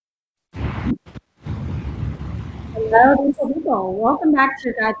Hello, beautiful people. Welcome back to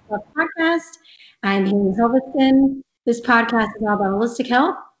your Guide to Love podcast. I'm Haley Helveston. This podcast is all about holistic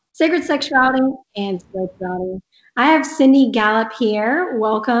health, sacred sexuality, and spirituality. I have Cindy Gallup here.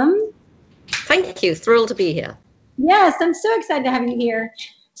 Welcome. Thank you. Thrilled to be here. Yes, I'm so excited to have you here.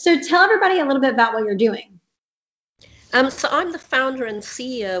 So tell everybody a little bit about what you're doing. So I'm the founder and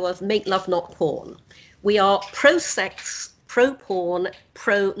CEO of Make Love Not Porn. We are pro-sex, pro-porn,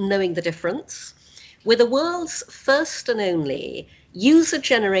 pro-knowing the difference. We're the world's first and only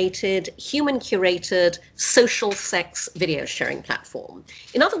user-generated, human-curated social sex video sharing platform.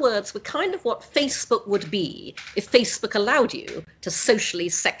 In other words, we're kind of what Facebook would be if Facebook allowed you to socially,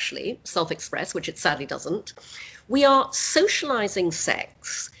 sexually self-express, which it sadly doesn't. We are socializing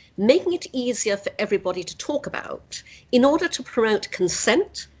sex, making it easier for everybody to talk about in order to promote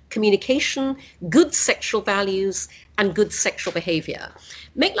consent, communication, good sexual values, and good sexual behavior.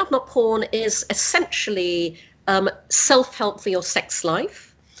 Make Love Not Porn is essentially self-help for your sex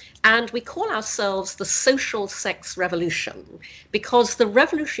life. And we call ourselves the social sex revolution because the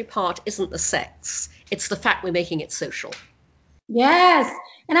revolutionary part isn't the sex, it's the fact we're making it social. Yes.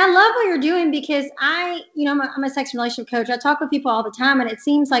 And I love what you're doing because I'm a sex and relationship coach. I talk with people all the time, and it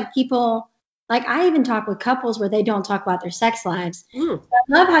seems like people, like I even talk with couples where they don't talk about their sex lives. So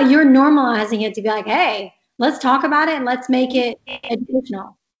I love how you're normalizing it to be like, hey, let's talk about it and let's make it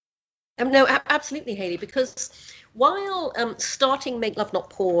educational. No, absolutely, Haley, because while starting Make Love Not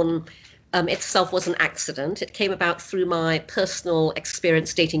Porn itself was an accident, it came about through my personal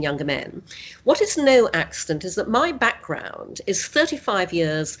experience dating younger men. What is no accident is that my background is 35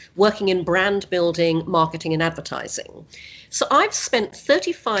 years working in brand building, marketing, and advertising. So I've spent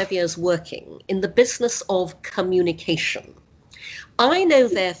 35 years working in the business of communication. I know,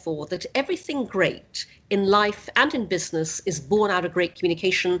 therefore, that everything great in life and in business is born out of great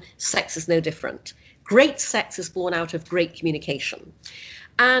communication. Sex is no different. Great sex is born out of great communication.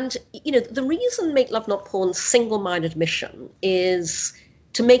 And, the reason Make Love Not Porn's single-minded mission is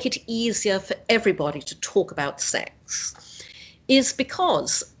to make it easier for everybody to talk about sex is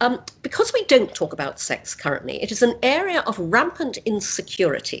because we don't talk about sex currently. It is an area of rampant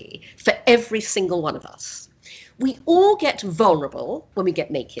insecurity for every single one of us. We all get vulnerable when we get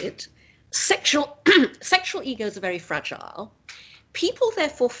naked. Sexual egos are very fragile. People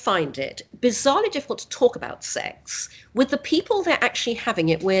therefore find it bizarrely difficult to talk about sex with the people they're actually having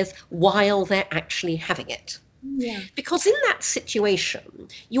it with while they're actually having it. Yeah. Because in that situation,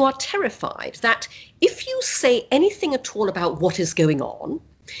 you are terrified that if you say anything at all about what is going on,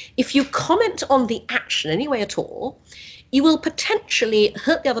 if you comment on the action any way at all, you will potentially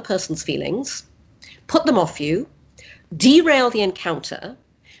hurt the other person's feelings, put them off you, derail the encounter,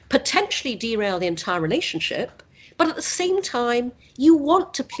 potentially derail the entire relationship. But at the same time, you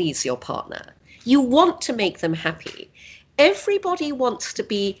want to please your partner. You want to make them happy. Everybody wants to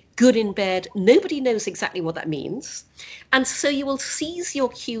be good in bed. Nobody knows exactly what that means. And so you will seize your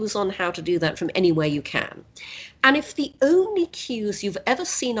cues on how to do that from anywhere you can. And if the only cues you've ever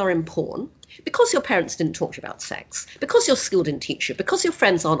seen are in porn, because your parents didn't talk to you about sex, because your school didn't teach you, because your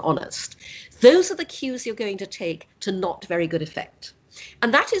friends aren't honest, those are the cues you're going to take to not very good effect.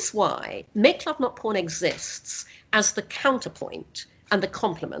 And that is why Make Love Not Porn exists as the counterpoint and the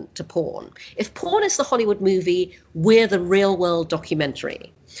complement to porn. If porn is the Hollywood movie, we're the real world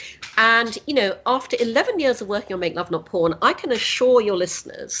documentary. And, after 11 years of working on Make Love Not Porn, I can assure your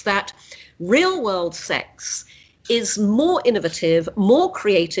listeners that real world sex is more innovative, more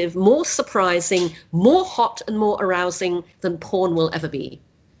creative, more surprising, more hot and more arousing than porn will ever be.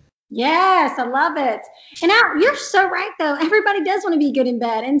 Yes, I love it. And now you're so right, though. Everybody does want to be good in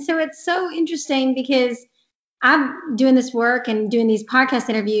bed. And so it's so interesting because I'm doing this work and doing these podcast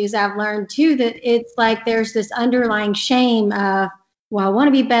interviews. I've learned, too, that it's like there's this underlying shame of, well, I want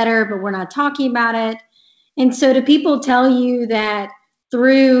to be better, but we're not talking about it. And so do people tell you that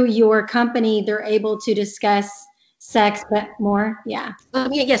through your company, they're able to discuss sex but more? Yeah.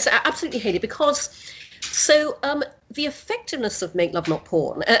 Yes, absolutely, Haley, because the effectiveness of Make Love Not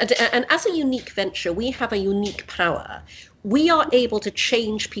Porn, and as a unique venture, we have a unique power. We are able to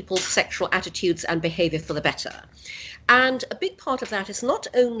change people's sexual attitudes and behavior for the better. And a big part of that is not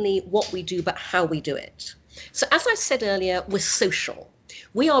only what we do, but how we do it. So as I said earlier, we're social.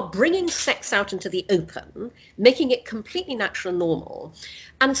 We are bringing sex out into the open, making it completely natural and normal.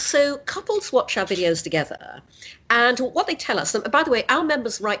 And so couples watch our videos together. And what they tell us, and by the way, our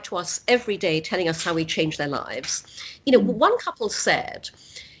members write to us every day telling us how we change their lives. One couple said,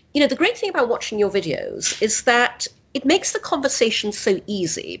 the great thing about watching your videos is that it makes the conversation so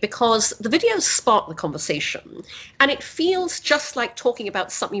easy because the videos spark the conversation and it feels just like talking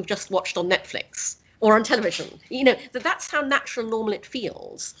about something you've just watched on Netflix. or on television. That's how natural and normal it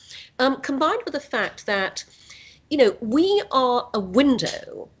feels, combined with the fact that, we are a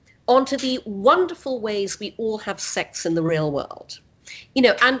window onto the wonderful ways we all have sex in the real world.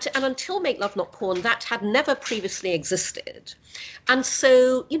 And until Make Love Not Porn, that had never previously existed. And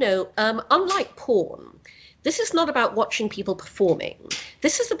so, unlike porn, this is not about watching people performing.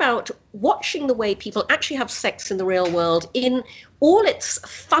 This is about watching the way people actually have sex in the real world in all its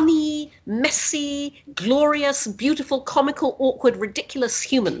funny, messy, glorious, beautiful, comical, awkward, ridiculous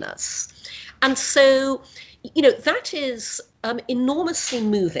humanness. And so, that is enormously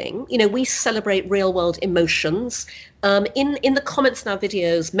moving. We celebrate real world emotions. In the comments in our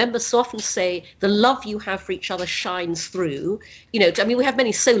videos, members so often say the love you have for each other shines through. We have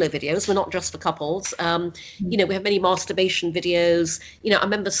many solo videos. We're not just for couples. We have many masturbation videos. Our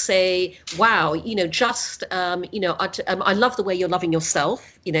members say, wow, I love the way you're loving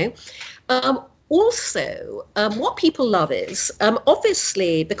yourself, Also, what people love is,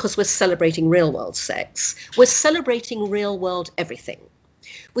 obviously, because we're celebrating real world sex, we're celebrating real world everything,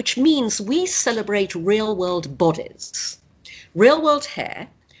 which means we celebrate real world bodies, real world hair,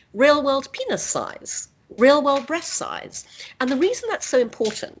 real world penis size, real world breast size. And the reason that's so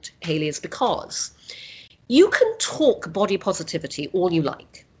important, Hayley, is because you can talk body positivity all you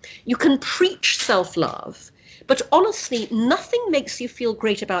like. You can preach self-love. But honestly, nothing makes you feel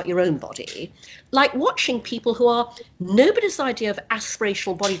great about your own body like watching people who are nobody's idea of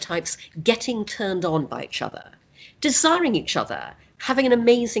aspirational body types getting turned on by each other, desiring each other, having an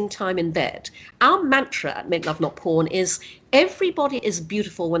amazing time in bed. Our mantra at Make Love Not Porn is everybody is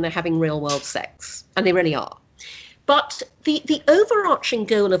beautiful when they're having real world sex, and they really are. But the overarching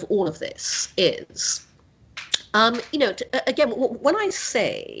goal of all of this is, again, when I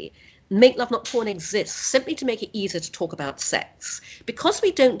say Make Love Not Porn exists simply to make it easier to talk about sex. Because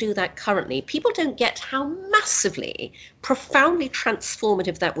we don't do that currently, people don't get how massively, profoundly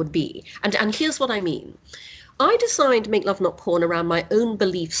transformative that would be. And here's what I mean. I designed Make Love Not Porn around my own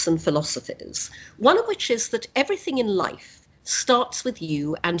beliefs and philosophies, one of which is that everything in life starts with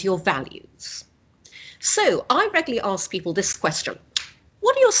you and your values. So I regularly ask people this question: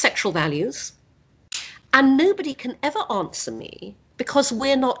 what are your sexual values? And nobody can ever answer me, because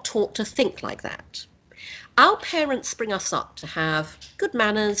we're not taught to think like that. Our parents bring us up to have good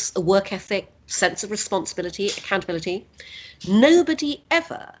manners, a work ethic, sense of responsibility, accountability. Nobody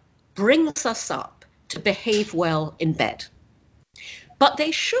ever brings us up to behave well in bed. But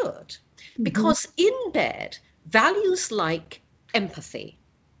they should, because in bed, values like empathy,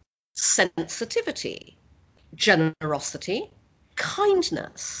 sensitivity, generosity,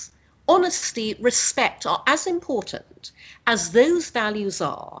 kindness, honesty, respect are as important as those values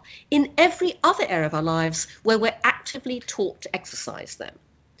are in every other area of our lives where we're actively taught to exercise them.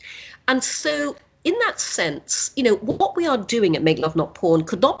 And so in that sense, what we are doing at Make Love Not Porn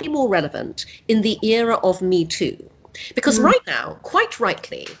could not be more relevant in the era of Me Too. Because right now, quite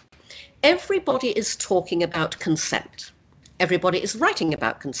rightly, everybody is talking about consent. Everybody is writing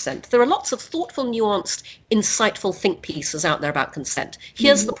about consent. There are lots of thoughtful, nuanced, insightful think pieces out there about consent.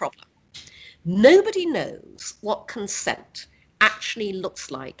 Here's the problem. Nobody knows what consent actually looks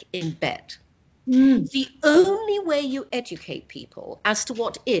like in bed. The only way you educate people as to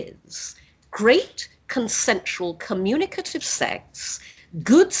what is great, consensual, communicative sex,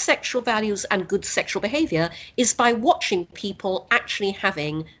 good sexual values and good sexual behavior is by watching people actually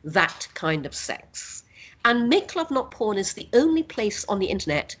having that kind of sex. And Make Love Not Porn is the only place on the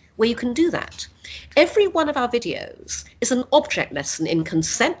internet where you can do that. Every one of our videos is an object lesson in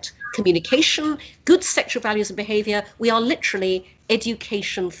consent, communication, good sexual values and behavior. We are literally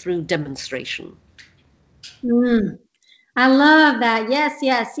education through demonstration. I love that.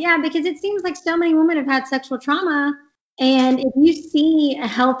 Yes. Yeah, because it seems like so many women have had sexual trauma. And if you see a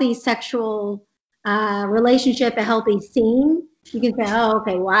healthy sexual relationship, a healthy scene, you can say, oh,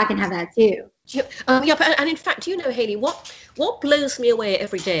 okay, well, I can have that too. And in fact, Hayley, what blows me away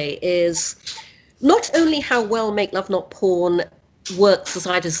every day is not only how well Make Love Not Porn works as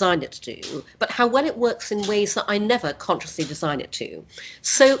I designed it to do, but how well it works in ways that I never consciously designed it to.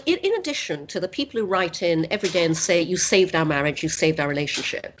 So in addition to the people who write in every day and say, you saved our marriage, you saved our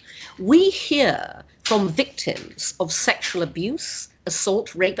relationship, we hear from victims of sexual abuse,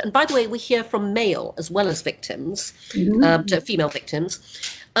 assault, rape, and by the way, we hear from male as well as victims, to female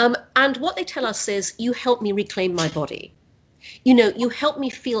victims. And what they tell us is, you help me reclaim my body. You help me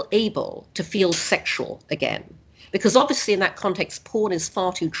feel able to feel sexual again. Because obviously in that context, porn is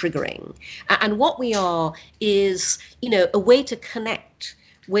far too triggering. And what we are is, a way to connect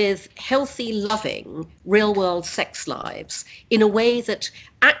with healthy, loving, real-world sex lives in a way that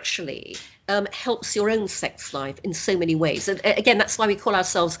actually helps your own sex life in so many ways. And again, that's why we call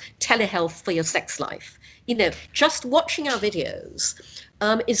ourselves telehealth for your sex life. Just watching our videos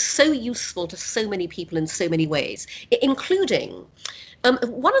is so useful to so many people in so many ways, including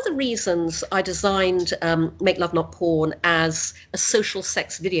one of the reasons I designed Make Love Not Porn as a social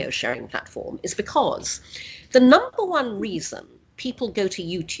sex video sharing platform is because the number one reason people go to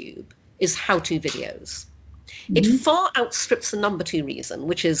YouTube is how-to videos. It far outstrips the number two reason,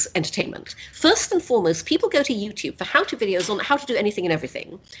 which is entertainment. First and foremost, people go to YouTube for how-to videos on how to do anything and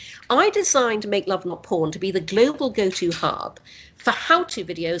everything. I designed Make Love Not Porn to be the global go-to hub for how-to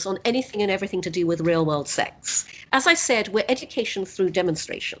videos on anything and everything to do with real-world sex. As I said, we're education through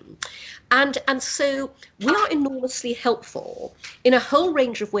demonstration. And so we are enormously helpful in a whole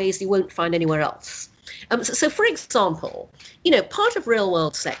range of ways you won't find anywhere else. So for example, part of real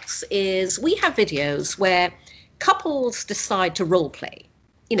world sex is we have videos where couples decide to role play.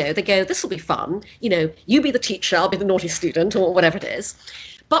 They go, this will be fun. You be the teacher, I'll be the naughty student, or whatever it is.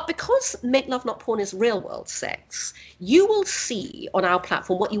 But because Make Love Not Porn is real world sex, you will see on our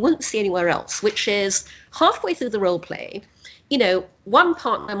platform what you won't see anywhere else, which is halfway through the role play, one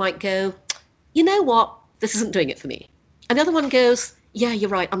partner might go, you know what, this isn't doing it for me. And the other one goes, yeah, you're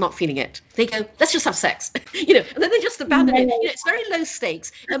right, I'm not feeling it. They go, let's just have sex, and then they just abandon it. It's very low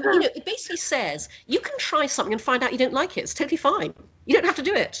stakes. It basically says you can try something and find out you don't like it. It's totally fine. You don't have to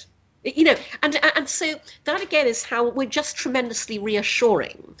do it. And so that again is how we're just tremendously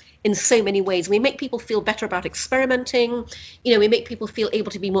reassuring in so many ways. We make people feel better about experimenting. We make people feel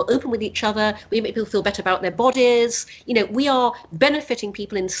able to be more open with each other. We make people feel better about their bodies. We are benefiting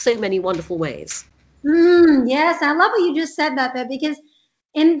people in so many wonderful ways. Yes, I love what you just said though, because,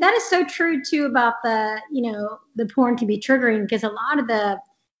 and that is so true too about the porn can be triggering, because a lot of the,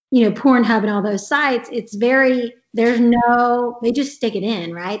 Pornhub and all those sites, it's very, they just stick it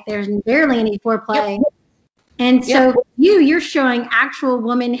in, right? There's barely any foreplay. Yep. And so you're showing actual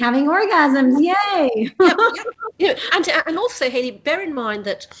women having orgasms. Yay. Yep. And also, Hayley, bear in mind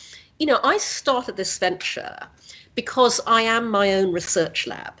that, I started this venture because I am my own research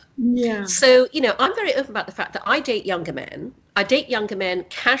lab. Yeah. So, I'm very open about the fact that I date younger men. I date younger men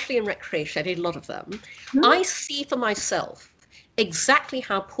casually and recreationally. I date a lot of them. I see for myself exactly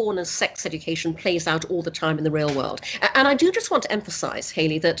how porn and sex education plays out all the time in the real world. And I do just want to emphasize,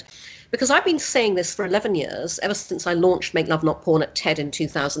 Hayley, that because I've been saying this for 11 years, ever since I launched Make Love Not Porn at TED in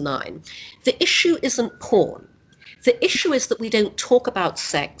 2009, the issue isn't porn. The issue is that we don't talk about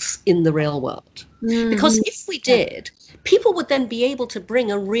sex in the real world. Because if we did, people would then be able to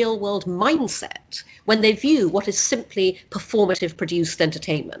bring a real world mindset when they view what is simply performative produced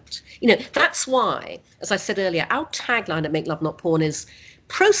entertainment. That's why, as I said earlier, our tagline at Make Love Not Porn is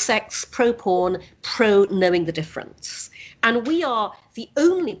pro-sex, pro-porn, pro-knowing the difference. And we are the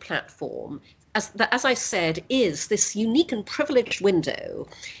only platform as I said, is this unique and privileged window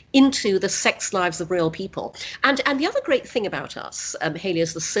into the sex lives of real people. And the other great thing about us, Hayley,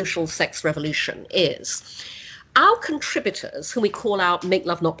 as the social sex revolution is our contributors, whom we call our Make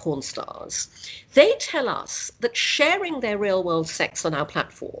Love Not Porn stars, they tell us that sharing their real world sex on our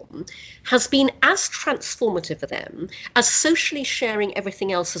platform has been as transformative for them as socially sharing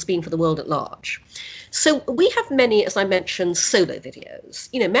everything else has been for the world at large. So we have many, as I mentioned, solo videos,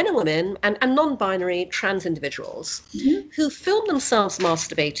 men and women and non-binary trans individuals who film themselves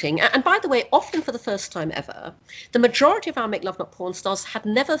masturbating. And by the way, often for the first time ever, the majority of our Make Love Not Porn stars had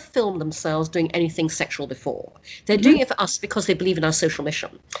never filmed themselves doing anything sexual before. They're doing it for us because they believe in our social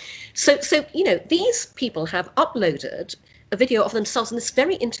mission. So these people have uploaded a video of themselves in this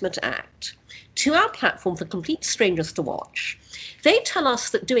very intimate act to our platform for complete strangers to watch. They tell us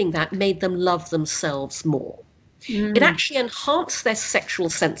that doing that made them love themselves more. It actually enhanced their sexual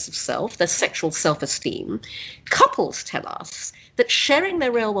sense of self, their sexual self-esteem. Couples tell us that sharing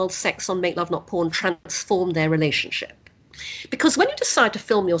their real-world sex on Make Love Not Porn transformed their relationship. Because when you decide to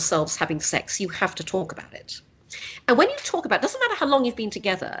film yourselves having sex, you have to talk about it. And when you talk about it, doesn't matter how long you've been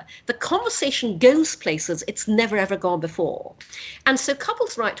together, the conversation goes places it's never, ever gone before. And so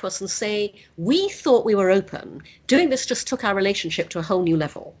couples write to us and say, we thought we were open. Doing this just took our relationship to a whole new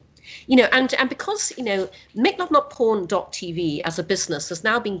level. And because, MakeLoveNotPorn.tv as a business has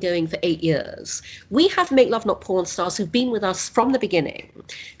now been going for 8 years, we have Make Love Not Porn stars who've been with us from the beginning,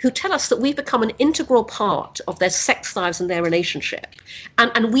 who tell us that we've become an integral part of their sex lives and their relationship.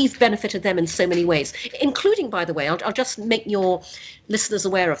 And we've benefited them in so many ways, including, by the way, I'll just make your listeners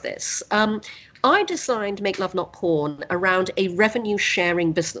aware of this. I designed Make Love Not Porn around a revenue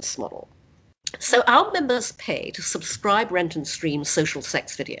sharing business model. So our members pay to subscribe, rent and stream social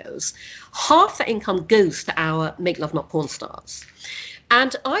sex videos. Half the income goes to our Make Love Not Porn stars.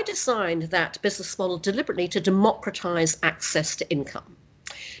 And I designed that business model deliberately to democratize access to income.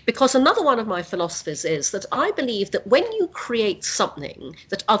 Because another one of my philosophies is that I believe that when you create something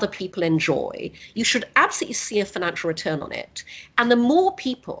that other people enjoy, you should absolutely see a financial return on it. And the more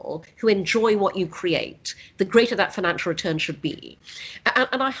people who enjoy what you create, the greater that financial return should be.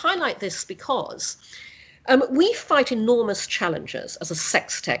 And I highlight this because we fight enormous challenges as a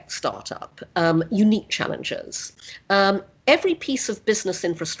sex tech startup, unique challenges. Every piece of business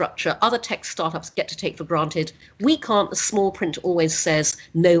infrastructure other tech startups get to take for granted, we can't. The small print always says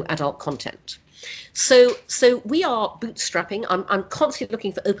no adult content. So we are bootstrapping. I'm constantly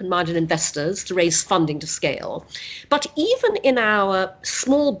looking for open-minded investors to raise funding to scale. But even in our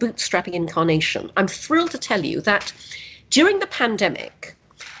small bootstrapping incarnation, I'm thrilled to tell you that during the pandemic,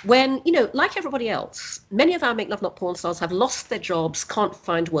 when, like everybody else, many of our Make Love Not Porn stars have lost their jobs, can't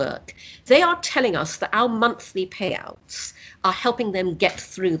find work, they are telling us that our monthly payouts are helping them get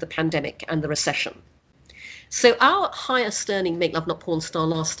through the pandemic and the recession. So our highest earning Make Love Not Porn star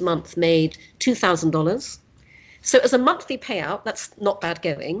last month made $2,000. So as a monthly payout, that's not bad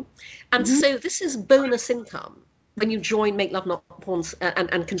going. And so this is bonus income when you join Make Love Not Porn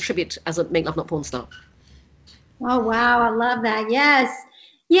and contribute as a Make Love Not Porn star. Oh, wow. I love that. Yes.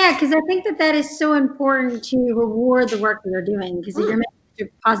 Yeah, because I think that is so important to reward the work that you're doing, because you're making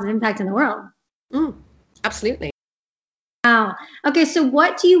a positive impact in the world. Absolutely. Wow. Okay, so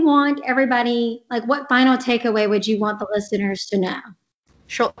what do you want everybody, like what final takeaway would you want the listeners to know?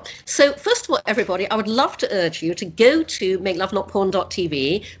 Sure. So first of all, everybody, I would love to urge you to go to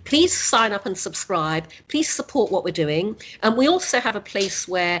makelovenotporn.tv. Please sign up and subscribe. Please support what we're doing. And we also have a place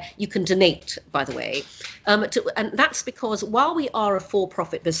where you can donate, by the way. And that's because while we are a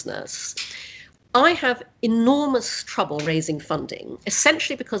for-profit business, I have enormous trouble raising funding,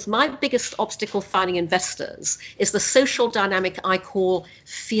 essentially because my biggest obstacle finding investors is the social dynamic I call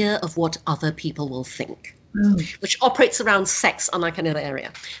fear of what other people will think. Which operates around sex, unlike any other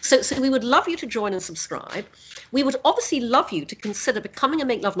area. So we would love you to join and subscribe. We would obviously love you to consider becoming a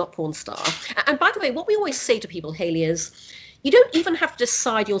Make Love Not Porn star. And by the way, what we always say to people, Hayley, is you don't even have to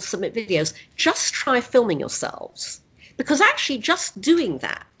decide you'll submit videos. Just try filming yourselves. Because actually just doing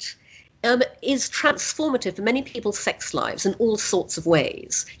that is transformative for many people's sex lives in all sorts of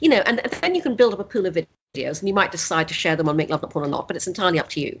ways. And then you can build up a pool of videos, and you might decide to share them on Make Love Not Porn or not, but it's entirely up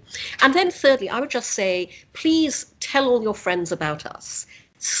to you. And then thirdly, I would just say, please tell all your friends about us.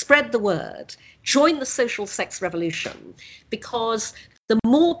 Spread the word. Join the social sex revolution, because the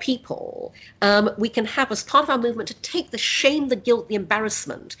more people we can have as part of our movement to take the shame, the guilt, the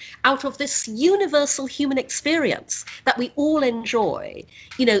embarrassment out of this universal human experience that we all enjoy,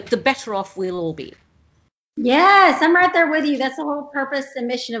 the better off we'll all be. Yes, I'm right there with you. That's the whole purpose and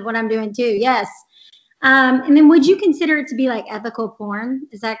mission of what I'm doing too. Yes. And then would you consider it to be like ethical porn?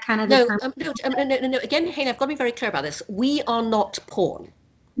 Is that kind of the term? No. Again, Hayley, I've got to be very clear about this. We are not porn.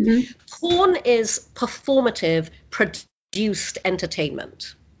 Porn is performative, produced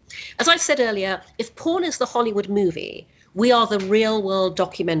entertainment. As I said earlier, if porn is the Hollywood movie, we are the real world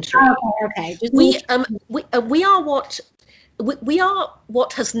documentary. Okay. We are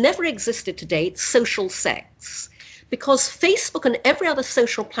what has never existed to date, social sex. Because Facebook and every other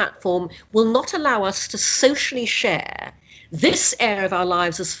social platform will not allow us to socially share this area of our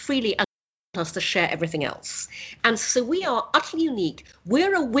lives as freely as us to share everything else. And so we are utterly unique.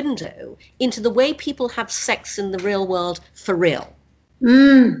 We're a window into the way people have sex in the real world for real.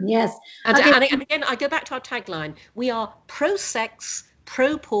 Yes. And again, I go back to our tagline. We are pro-sex,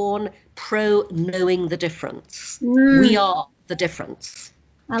 pro-porn, pro-knowing the difference. We are the difference.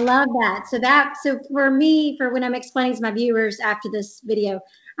 I love that. So for me, for when I'm explaining to my viewers after this video,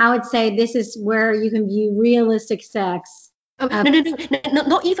 I would say this is where you can view realistic sex. No,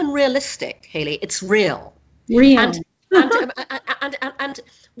 not even realistic, Hayley. It's real. Real. And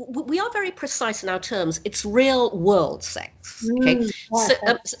we are very precise in our terms. It's real world sex. Okay.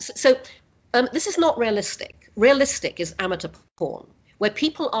 So this is not realistic. Realistic is amateur porn, where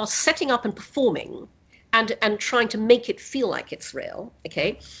people are setting up and performing and trying to make it feel like it's real,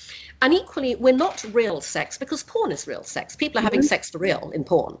 okay? And equally, we're not real sex, because porn is real sex. People are having sex for real in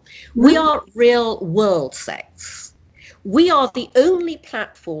porn. We are real world sex. We are the only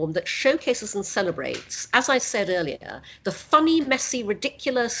platform that showcases and celebrates, as I said earlier, the funny, messy,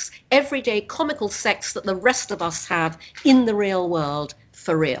 ridiculous, everyday, comical sex that the rest of us have in the real world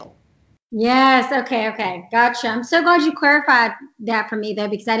for real. Yes. Okay. Gotcha. I'm so glad you clarified that for me, though,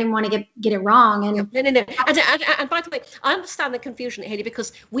 because I didn't want to get it wrong. And No. And by the way, I understand the confusion, Hayley,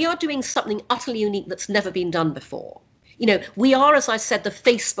 because we are doing something utterly unique that's never been done before. We are, as I said, the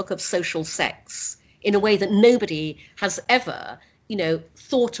Facebook of social sex in a way that nobody has ever,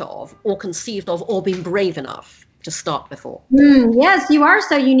 thought of or conceived of or been brave enough to start before. Yes, you are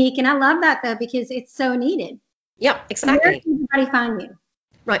so unique. And I love that, though, because it's so needed. Yeah, exactly. Where can everybody find you?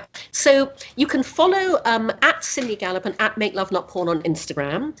 Right. So you can follow at Cindy Gallop and at Make Love Not Porn on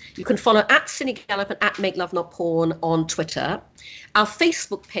Instagram. You can follow at Cindy Gallop and at Make Love Not Porn on Twitter. Our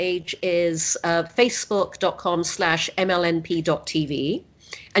Facebook page is facebook.com/mlnp.tv.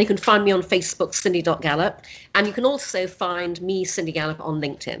 And you can find me on Facebook, Cindy.Gallop. And you can also find me, Cindy Gallop, on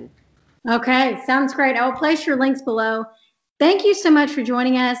LinkedIn. Okay, sounds great. I will place your links below. Thank you so much for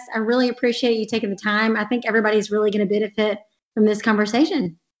joining us. I really appreciate you taking the time. I think everybody's really going to benefit from this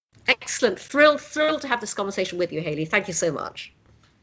conversation. Excellent. Thrilled to have this conversation with you, Haley. Thank you so much.